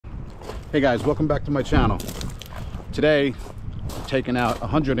Hey guys, welcome back to my channel. Today, I'm taking out a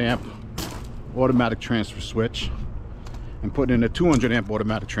 100 amp automatic transfer switch and putting in a 200 amp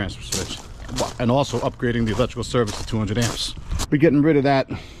automatic transfer switch, and also upgrading the electrical service to 200 amps. We're getting rid of that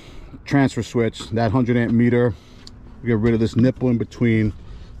transfer switch, that 100 amp meter. We get rid of this nipple in between.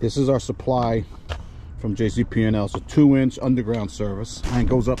 This is our supply from JCP&L. It's a 2-inch underground service and it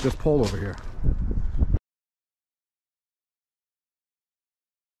goes up this pole over here.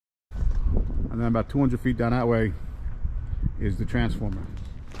 And then about 200 feet down that way is the transformer.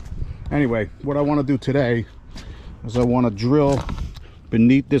 Anyway, what I want to do today is I want to drill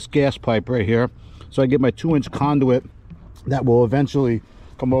beneath this gas pipe right here, so I get my 2-inch conduit that will eventually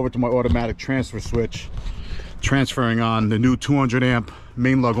come over to my automatic transfer switch, transferring on the new 200 amp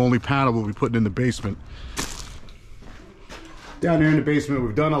main lug only panel we'll be putting in the basement. Down here in the basement,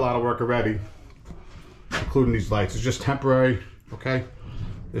 we've done a lot of work already, including these lights. It's just temporary, okay?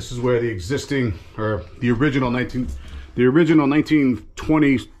 This is where the existing, or the original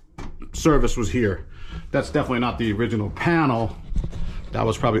 1920 service was here. That's definitely not the original panel. That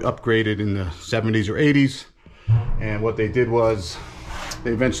was probably upgraded in the 70s or 80s. And what they did was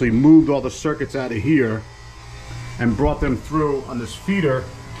they eventually moved all the circuits out of here and brought them through on this feeder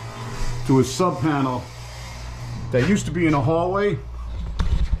to a sub panel that used to be in a hallway,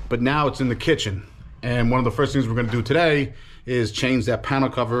 but now it's in the kitchen. And one of the first things we're going to do today is change that panel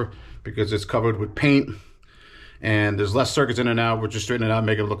cover because it's covered with paint and there's less circuits in it now. We're just straightening it out and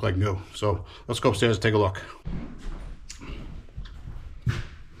making it look like new. So let's go upstairs and take a look.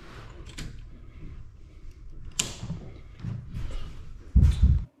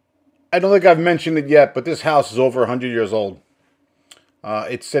 I don't think I've mentioned it yet, but this house is over 100 years old.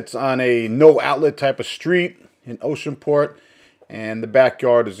 It sits on a no outlet type of street in Oceanport, and the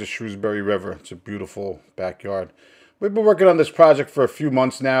backyard is the Shrewsbury River. It's a beautiful backyard. We've been working on this project for a few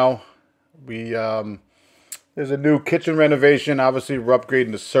months now. There's a new kitchen renovation. Obviously, we're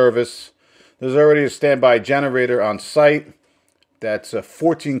upgrading the service. There's already a standby generator on site that's a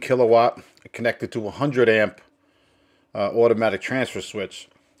 14 kilowatt connected to a 100 amp automatic transfer switch.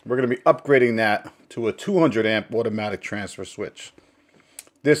 We're going to be upgrading that to a 200 amp automatic transfer switch.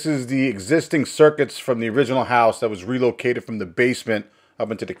 This is the existing circuits from the original house that was relocated from the basement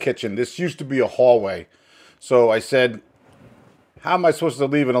up into the kitchen. This used to be a hallway. So I said, how am I supposed to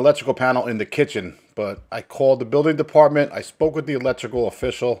leave an electrical panel in the kitchen? But I called the building department. I spoke with the electrical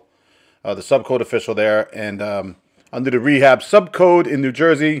official, the subcode official there. And under the rehab subcode in New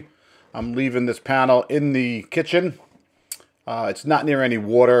Jersey, I'm leaving this panel in the kitchen. It's not near any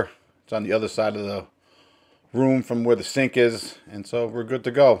water. It's on the other side of the room from where the sink is. And so we're good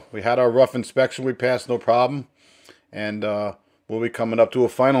to go. We had our rough inspection. We passed, no problem. And we'll be coming up to a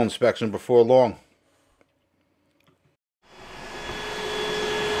final inspection before long.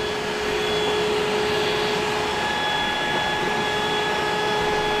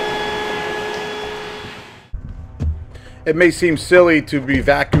 It may seem silly to be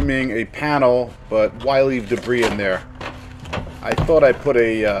vacuuming a panel, but why leave debris in there? I thought I put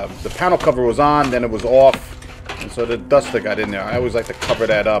the panel cover was on, then it was off, and so the dust that got in there. I always like to cover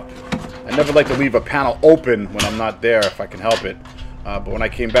that up. I never like to leave a panel open when I'm not there if I can help it. But when I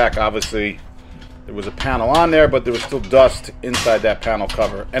came back, obviously, there was a panel on there, but there was still dust inside that panel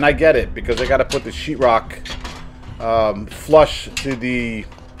cover. And I get it, because I got to put the sheetrock flush to the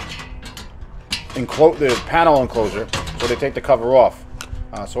panel enclosure, so they take the cover off.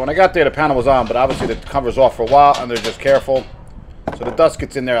 So when I got there, the panel was on, but obviously the cover's off for a while, and they're just careful. So the dust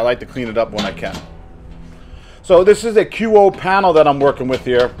gets in there. I like to clean it up when I can. So this is a QO panel that I'm working with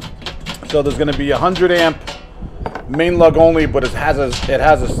here. So there's going to be a 100 amp main lug only, but it has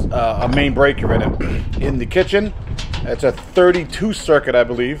a main breaker in it. In the kitchen, it's a 32 circuit, I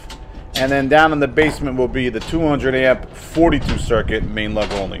believe. And then down in the basement will be the 200 amp 42 circuit main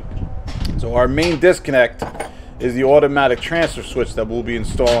lug only. So our main disconnect is the automatic transfer switch that we'll be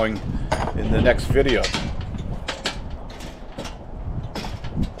installing in the next video.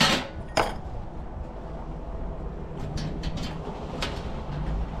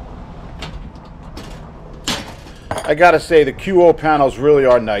 I gotta say, the QO panels really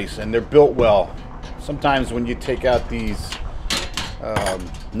are nice and they're built well. Sometimes when you take out these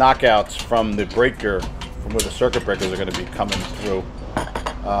knockouts from the breaker, from where the circuit breakers are going to be coming through,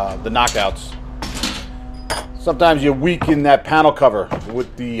 the knockouts, sometimes you weaken that panel cover.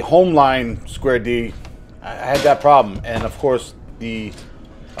 With the Homeline Square D, I had that problem, and of course the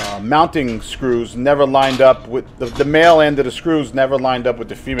mounting screws never lined up with the male end of the screws never lined up with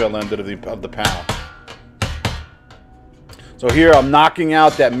the female end of the panel. So here I'm knocking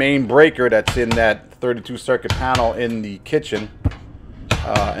out that main breaker that's in that 32 circuit panel in the kitchen.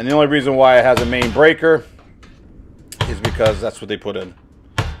 And the only reason why it has a main breaker is because that's what they put in.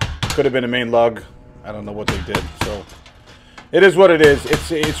 Could have been a main lug. I don't know what they did. So it is what it is.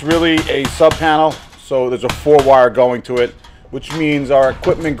 It's really a sub panel. So there's a 4-wire going to it, which means our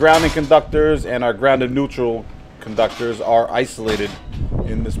equipment grounding conductors and our grounded neutral conductors are isolated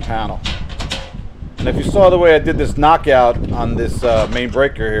in this panel. And if you saw the way I did this knockout on this main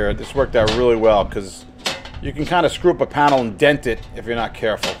breaker here, this worked out really well, because you can kind of screw up a panel and dent it if you're not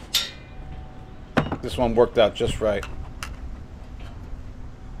careful. This one worked out just right.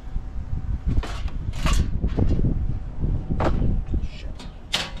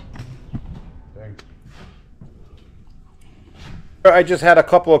 I just had a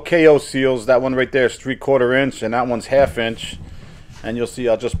couple of KO seals. That one right there is 3/4 inch, and that one's 1/2 inch. And you'll see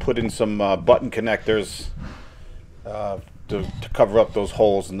I'll just put in some button connectors to cover up those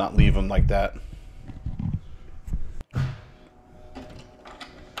holes and not leave them like that.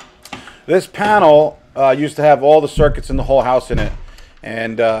 This panel used to have all the circuits in the whole house in it.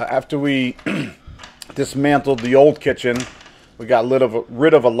 And after we dismantled the old kitchen, we got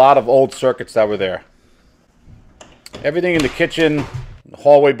rid of a lot of old circuits that were there. Everything in the kitchen, the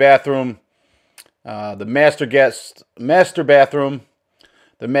hallway bathroom, the master bathroom,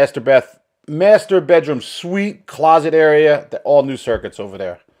 the master bedroom suite, closet area, all new circuits over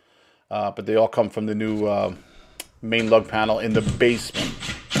there. But they all come from the new main lug panel in the basement.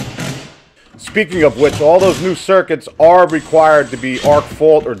 Speaking of which, all those new circuits are required to be arc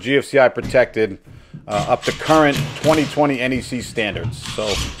fault or GFCI protected up to current 2020 NEC standards.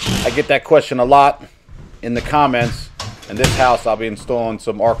 So I get that question a lot in the comments. In this house, I'll be installing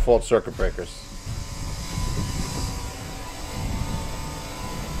some arc fault circuit breakers.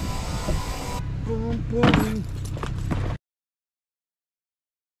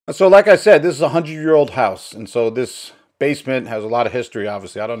 So like I said, this is a 100-year-old house, and so this basement has a lot of history,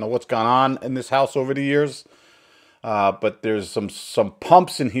 obviously. I don't know what's gone on in this house over the years, but there's some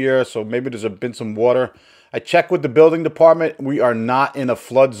pumps in here, so maybe there's been some water. I checked with the building department. We are not in a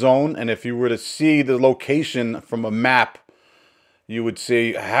flood zone, and if you were to see the location from a map, you would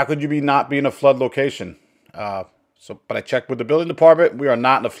see, how could you not be in a flood location? But I checked with the building department. We are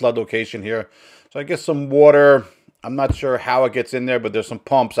not in a flood location here. So I guess some water, I'm not sure how it gets in there, but there's some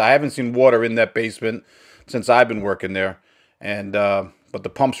pumps. I haven't seen water in that basement since I've been working there. And but the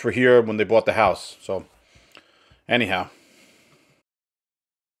pumps were here when they bought the house. So anyhow.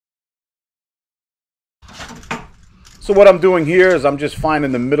 So what I'm doing here is I'm just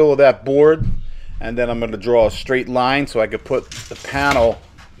finding the middle of that board, and then I'm going to draw a straight line so I could put the panel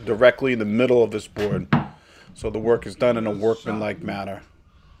directly in the middle of this board. So the work is done in a workmanlike manner.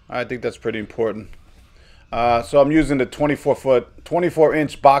 I think that's pretty important. So I'm using the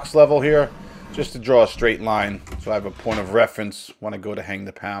 24-inch box level here just to draw a straight line so I have a point of reference when I go to hang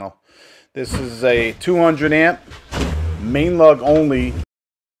the panel. This is a 200 amp main lug only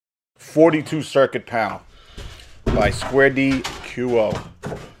 42 circuit panel by Square D QO.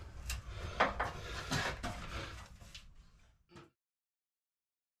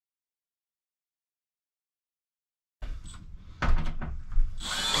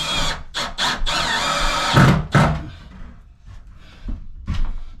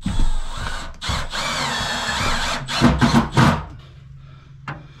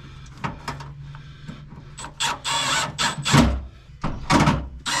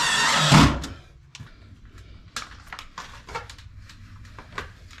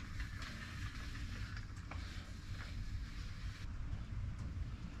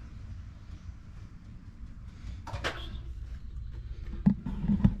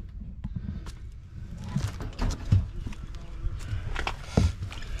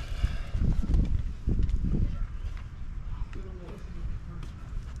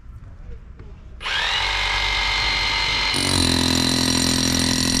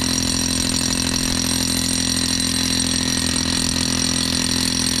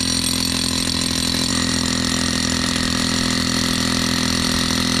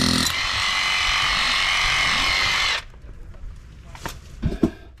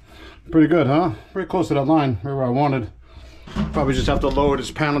 Pretty good, huh? Pretty close to that line, right where I wanted. Probably just have to lower this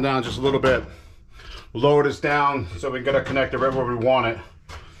panel down just a little bit. Lower this down so we can get our connector right where we want it.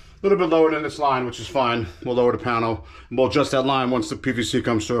 A little bit lower than this line, which is fine. We'll lower the panel and we'll adjust that line once the PVC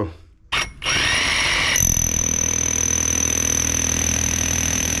comes through.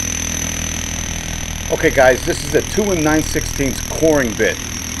 Okay guys, this is a 2 9/16 coring bit.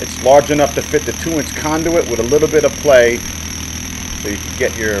 It's large enough to fit the 2-inch conduit with a little bit of play, so you can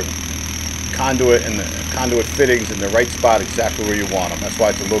get your conduit and the conduit fittings in the right spot exactly where you want them. That's why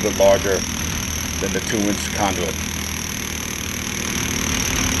it's a little bit larger than the 2-inch conduit.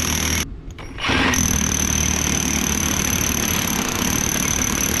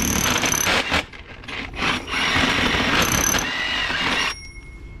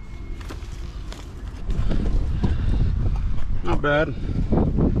 outside.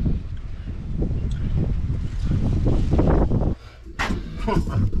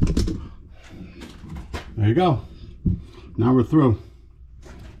 There you go. Now we're through.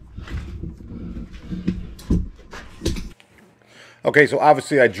 Okay, so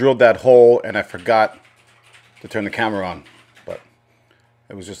obviously I drilled that hole and I forgot to turn the camera on, but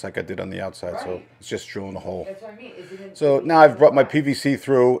it was just like I did on the outside, right. So it's just drilling a hole. That's what I mean. So now I've brought my PVC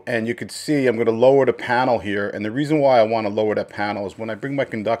through, and you can see I'm going to lower the panel here. And the reason why I want to lower that panel is when I bring my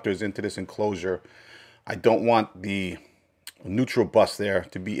conductors into this enclosure, I don't want the neutral bus there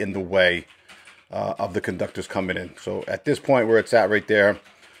to be in the way of the conductors coming in. So at this point where it's at right there,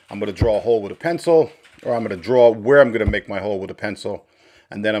 I'm going to draw a hole with a pencil, or I'm going to draw where I'm going to make my hole with a pencil.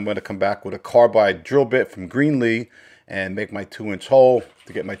 And then I'm going to come back with a carbide drill bit from Greenlee and make my 2-inch hole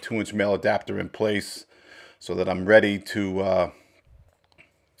to get my 2-inch male adapter in place so that I'm ready to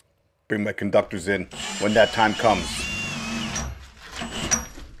bring my conductors in when that time comes.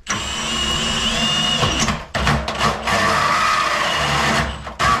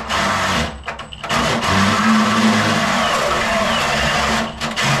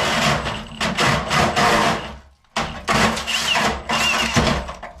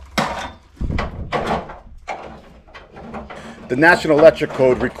 The National Electric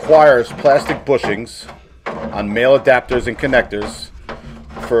Code requires plastic bushings on male adapters and connectors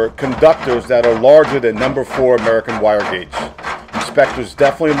for conductors that are larger than number 4 American wire gauge. Inspectors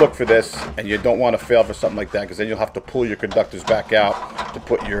definitely look for this, and you don't want to fail for something like that, because then you'll have to pull your conductors back out to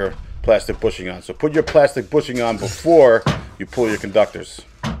put your plastic bushing on. So put your plastic bushing on before you pull your conductors.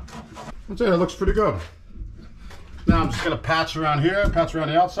 That's it, it looks pretty good. Now I'm just going to patch around here, patch around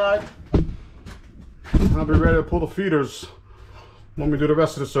the outside. I'll be ready to pull the feeders when we do the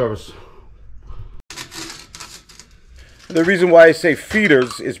rest of the service. The reason why I say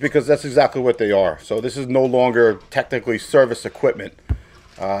feeders is because that's exactly what they are. So this is no longer technically service equipment.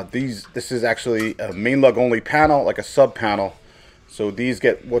 This is actually a main lug only panel, like a sub panel. So these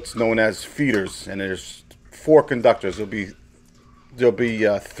get what's known as feeders, and there's 4 conductors. There'll be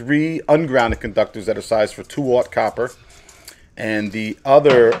 3 ungrounded conductors that are sized for 2-aught copper, and the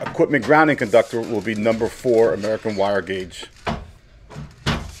other equipment grounding conductor will be number 4 American wire gauge.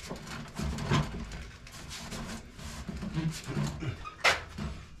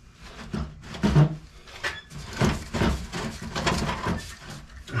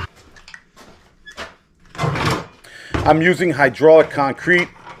 I'm using hydraulic concrete.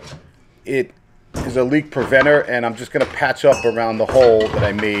 It is a leak preventer, and I'm just going to patch up around the hole that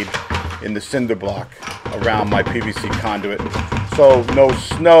I made in the cinder block around my PVC conduit, so no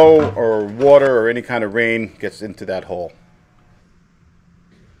snow or water or any kind of rain gets into that hole.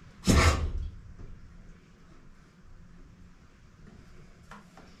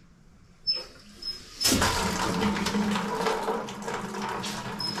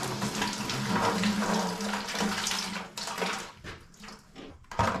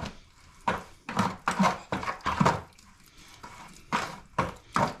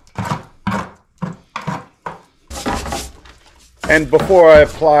 And before I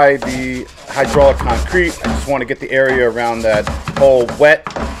apply the hydraulic concrete, I just want to get the area around that hole wet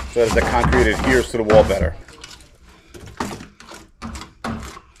so that the concrete adheres to the wall better.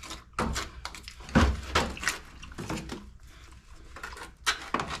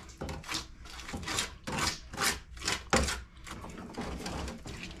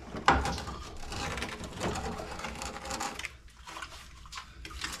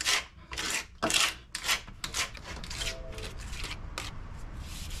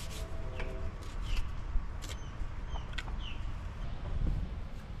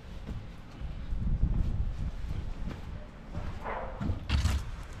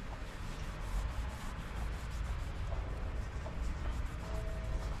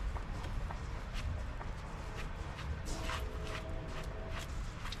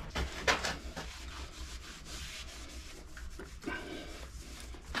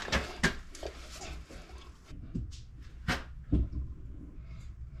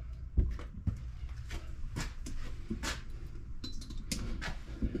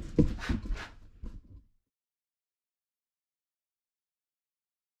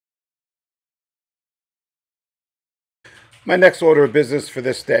 My next order of business for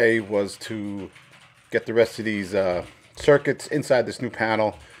this day was to get the rest of these circuits inside this new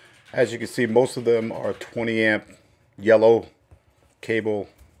panel. As you can see, most of them are 20 amp yellow cable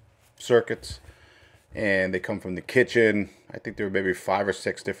circuits, and they come from the kitchen. I think there were maybe 5 or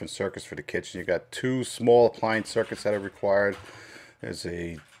 6 different circuits for the kitchen. You got 2 small appliance circuits that are required. There's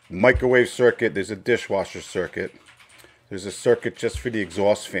a microwave circuit, there's a dishwasher circuit, there's a circuit just for the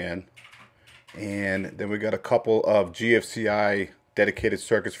exhaust fan, And then we got a couple of GFCI dedicated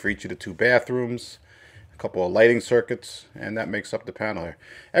circuits for each of the 2 bathrooms, a couple of lighting circuits, and that makes up the panel here.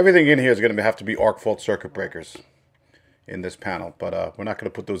 Everything in here is going to have to be arc fault circuit breakers in this panel, but we're not going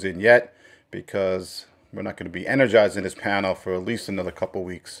to put those in yet because we're not going to be energizing this panel for at least another couple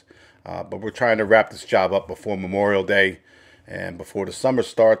weeks. But we're trying to wrap this job up before Memorial Day and before the summer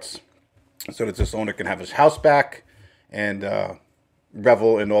starts, so that this owner can have his house back and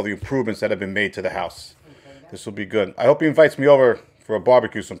revel in all the improvements that have been made to the house. This will be good. I hope he invites me over for a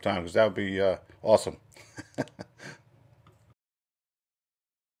barbecue sometime, because that would be awesome.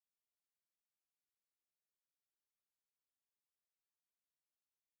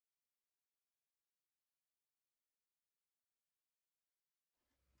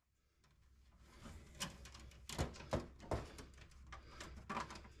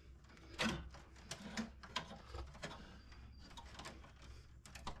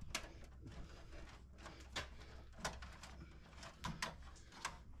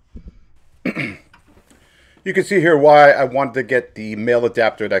 You can see here why I wanted to get the male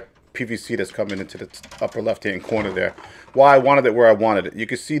adapter, that PVC that's coming into the upper left-hand corner there. Why I wanted it where I wanted it. You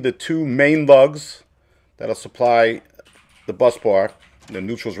can see the 2 main lugs that'll supply the bus bar. The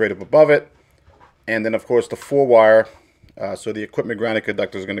neutral's right up above it. And then, of course, the 4-wire. So the equipment grounding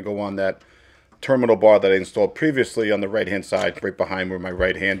conductor is going to go on that terminal bar that I installed previously on the right-hand side, right behind where my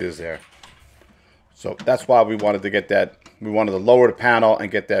right hand is there. So that's why we wanted to get that. We wanted to lower the panel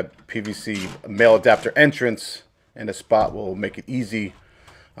and get that PVC male adapter entrance in a spot will make it easy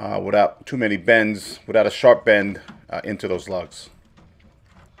without too many bends, without a sharp bend into those lugs.